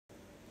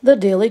The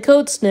Daily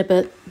Code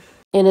Snippet.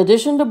 In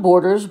addition to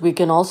borders, we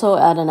can also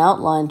add an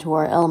outline to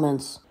our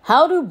elements.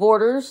 How do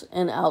borders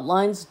and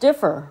outlines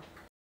differ?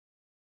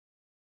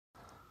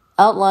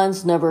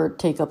 Outlines never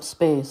take up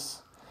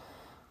space.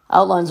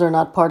 Outlines are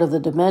not part of the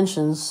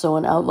dimensions, so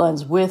an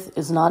outline's width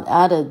is not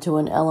added to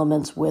an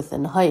element's width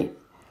and height.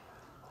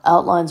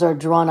 Outlines are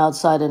drawn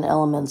outside an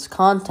element's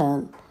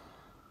content.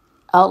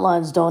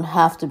 Outlines don't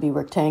have to be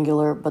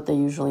rectangular, but they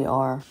usually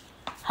are.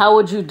 How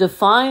would you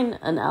define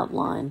an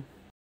outline?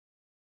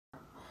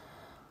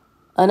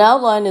 An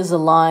outline is a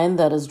line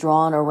that is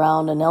drawn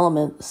around an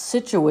element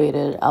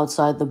situated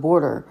outside the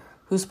border,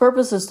 whose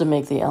purpose is to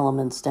make the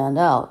element stand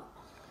out.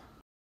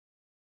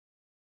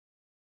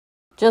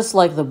 Just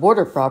like the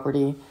border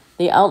property,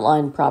 the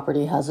outline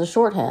property has a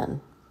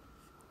shorthand.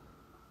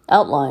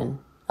 Outline,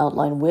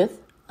 outline width,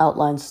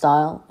 outline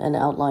style, and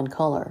outline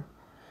color.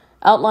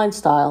 Outline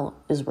style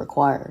is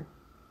required.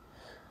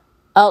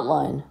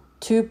 Outline,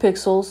 2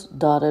 pixels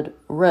dotted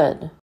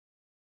red.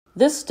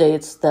 This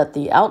states that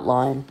the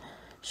outline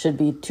should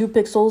be 2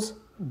 pixels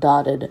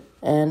dotted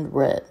and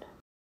red.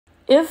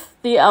 If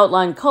the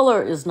outline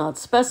color is not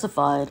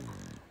specified,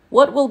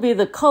 what will be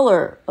the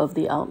color of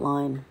the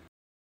outline?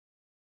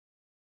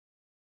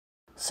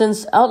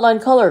 Since outline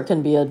color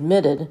can be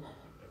omitted,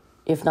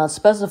 if not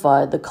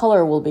specified, the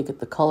color will be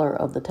the color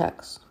of the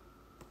text.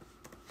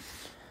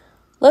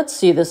 Let's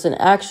see this in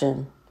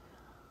action.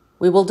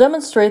 We will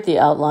demonstrate the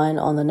outline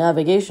on the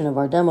navigation of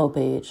our demo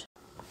page.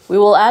 We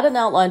will add an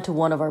outline to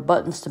one of our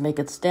buttons to make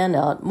it stand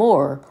out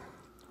more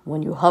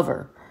when you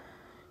hover.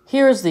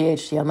 Here is the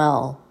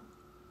HTML.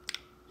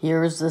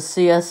 Here is the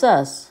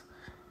CSS.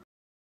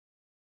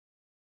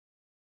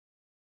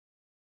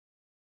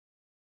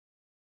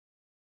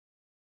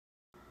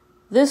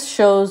 This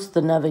shows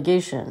the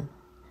navigation.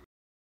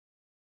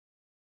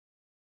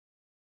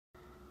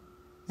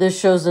 This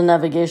shows the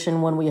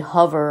navigation when we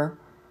hover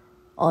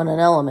on an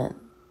element.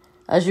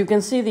 As you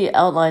can see, the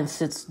outline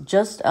sits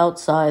just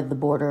outside the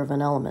border of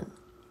an element.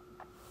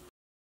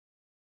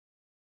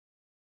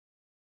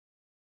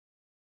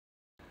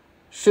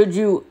 Should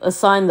you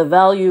assign the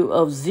value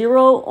of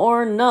 0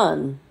 or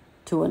none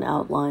to an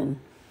outline?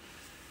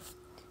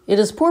 It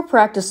is poor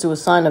practice to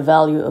assign a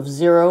value of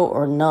 0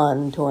 or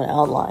none to an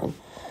outline.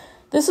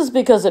 This is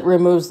because it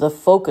removes the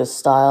focus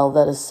style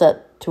that is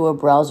set to a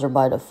browser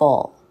by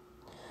default.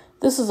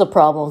 This is a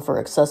problem for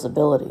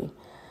accessibility.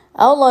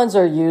 Outlines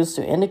are used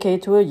to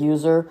indicate to a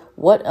user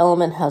what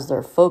element has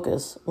their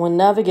focus when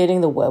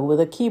navigating the web with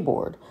a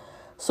keyboard.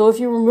 So if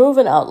you remove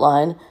an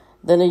outline,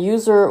 then a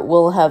user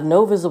will have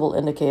no visible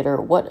indicator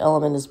what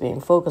element is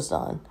being focused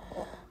on.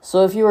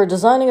 So if you are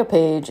designing a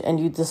page and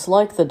you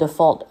dislike the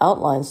default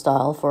outline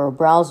style for a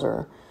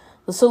browser,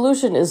 the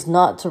solution is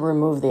not to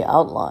remove the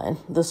outline.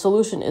 The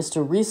solution is to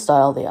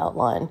restyle the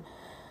outline.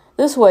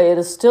 This way, it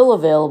is still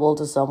available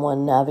to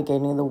someone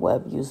navigating the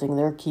web using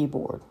their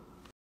keyboard.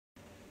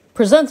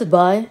 Presented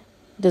by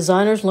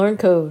Designers Learn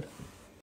Code.